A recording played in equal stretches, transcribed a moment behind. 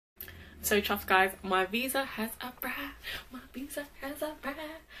So chuffed, guys, my visa has arrived. My visa has arrived.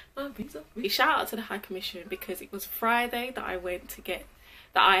 My visa. Shout out to the High Commission because it was Friday that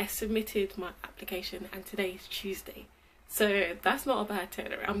I submitted my application, and today is Tuesday. So that's not a bad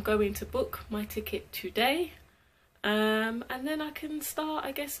turnaround. I'm going to book my ticket today. And then I can start,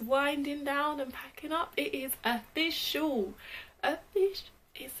 I guess, winding down and packing up. It is official. It's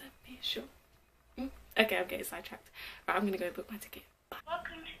official. Okay, I'm getting sidetracked. Right, I'm gonna go book my ticket. Bye.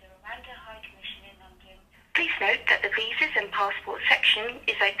 Welcome to the Rwanda High Commission in London. Please note that the visas and passport section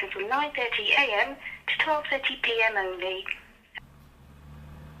is open from 9:30 AM to 12:30 PM only.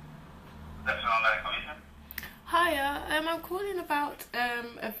 Hiya, I'm calling about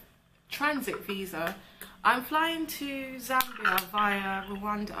a transit visa. I'm flying to Zambia via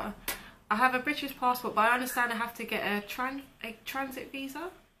Rwanda. I have a British passport, but I understand I have to get a transit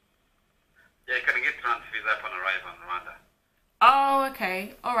visa. Yeah, you can get transit visa upon arrival in Rwanda. Oh,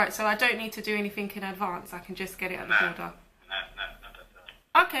 okay. Alright, so I don't need to do anything in advance. I can just get it at the border. No, not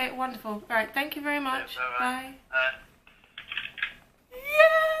at all. Okay, wonderful. Alright, thank you very much. Yes, right. Bye.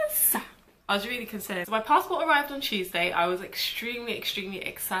 Yes! I was really concerned. So my passport arrived on Tuesday. I was extremely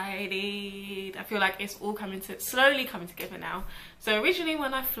excited. I feel like it's all slowly coming together now. So originally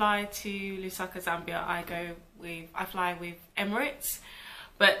when I fly to Lusaka, Zambia, I fly with Emirates,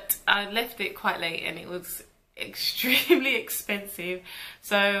 but I left it quite late and it was extremely expensive.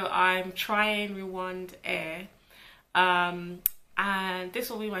 So I'm trying Rwanda Air. And this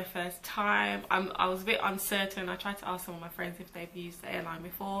will be my first time. I was a bit uncertain. I tried to ask some of my friends if they've used the airline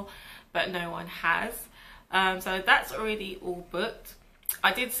before, but no one has. So that's already all booked.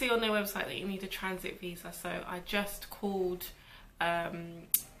 I did see on their website that you need a transit visa, so I just called the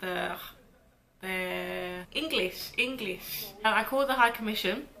English. I called the High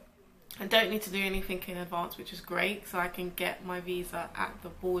Commission. I don't need to do anything in advance, which is great, so I can get my visa at the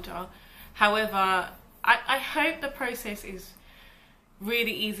border. However, I hope the process is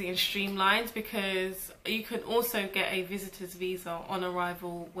really easy and streamlined, because you can also get a visitor's visa on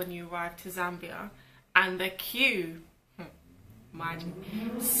arrival when you arrive to Zambia, and the queue, imagine,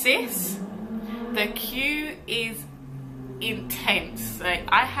 sis, the queue is intense. Like,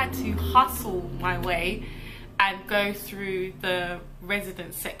 I had to hustle my way and go through the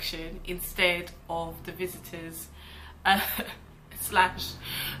resident section instead of the visitors slash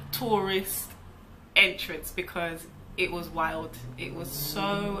tourist entrance, because it was wild. It was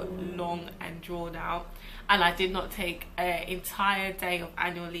so long and drawn out, and I did not take an entire day of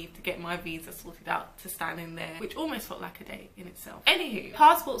annual leave to get my visa sorted out to stand in there, which almost felt like a day in itself. Anywho,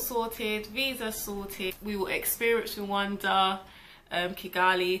 passport sorted, visa sorted. We will experience Rwanda,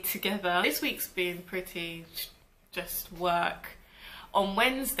 Kigali together. This week's been pretty just work. On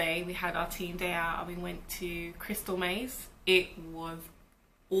Wednesday we had our team day out and we went to Crystal Maze. It was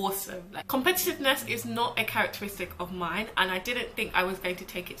awesome. Like, competitiveness is not a characteristic of mine, and I didn't think I was going to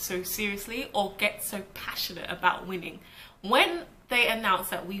take it so seriously or get so passionate about winning. When they announced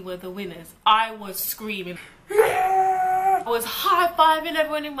that we were the winners, I was screaming. I was high-fiving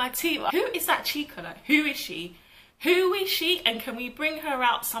everyone in my team. Who is that Chika? Like, who is she? Who is she, and can we bring her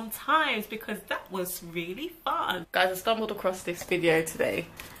out sometimes, because that was really fun. Guys, I stumbled across this video today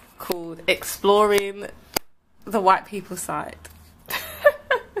called Exploring the White People Side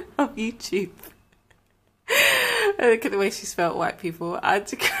of YouTube. Look at the way she spelled white people. I had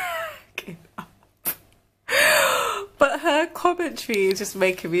to crack it up. But her commentary is just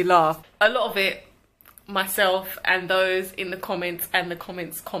making me laugh. A lot of it, myself and those in the comments and the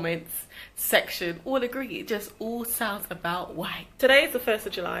comments section all agree. It just all sounds about white. Today is the 1st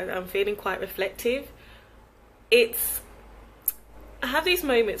of July. I'm feeling quite reflective. I have these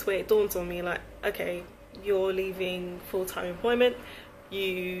moments where it dawns on me, like, okay, you're leaving full-time employment,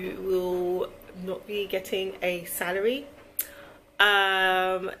 you will not be getting a salary,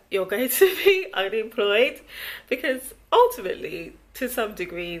 you're going to be unemployed, because ultimately, to some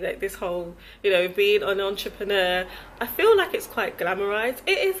degree, like, this whole, being an entrepreneur, I feel like it's quite glamorized.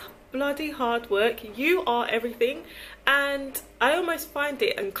 It is bloody hard work. You are everything, and I almost find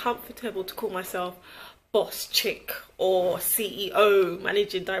it uncomfortable to call myself boss chick or CEO,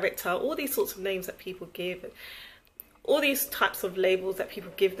 managing director, all these sorts of names that people give, all these types of labels that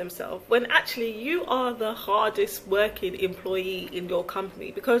people give themselves, when actually you are the hardest working employee in your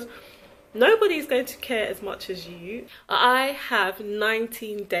company, because nobody's going to care as much as you. I have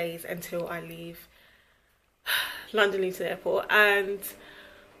 19 days until I leave London Luton Airport, and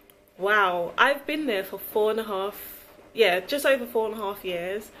wow, I've been there for just over 4.5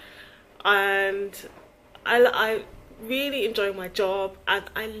 years, and I really enjoy my job, and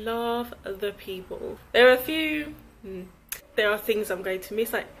I love the people. There are a few there are things I'm going to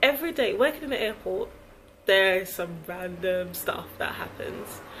miss. Like every day working in the airport, there's some random stuff that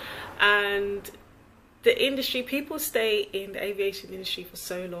happens, and the industry, people stay in the aviation industry for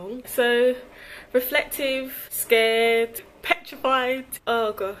so long, so reflective, scared, petrified,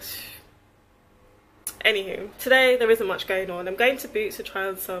 oh gosh. Anywho, today there isn't much going on. I'm going to Boots to try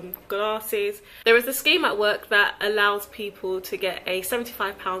on some glasses. There is a scheme at work that allows people to get a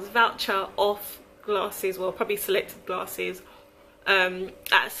 £75 voucher off glasses, well probably selected glasses, at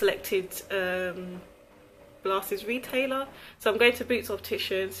a selected glasses retailer. So I'm going to Boots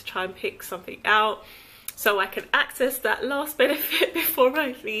Opticians to try and pick something out so I can access that last benefit before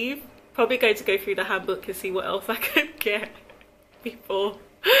I leave. Probably going to go through the handbook and see what else I can get before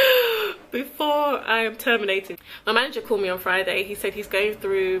I am terminated. My manager called me on Friday. He said he's going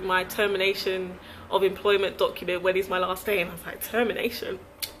through my termination of employment document. When is my last day? And I was like, termination?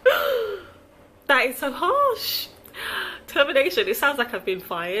 That is so harsh. Termination, it sounds like I've been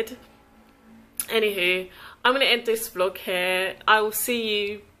fired. Anywho, I'm gonna end this vlog here. I will see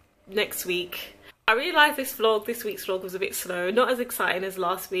you next week. I realised this week's vlog was a bit slow, not as exciting as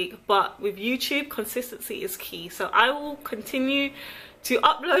last week, but with YouTube, consistency is key. So I will continue to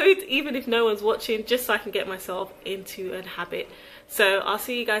upload even if no one's watching, just so I can get myself into a habit. So I'll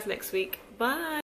see you guys next week. Bye.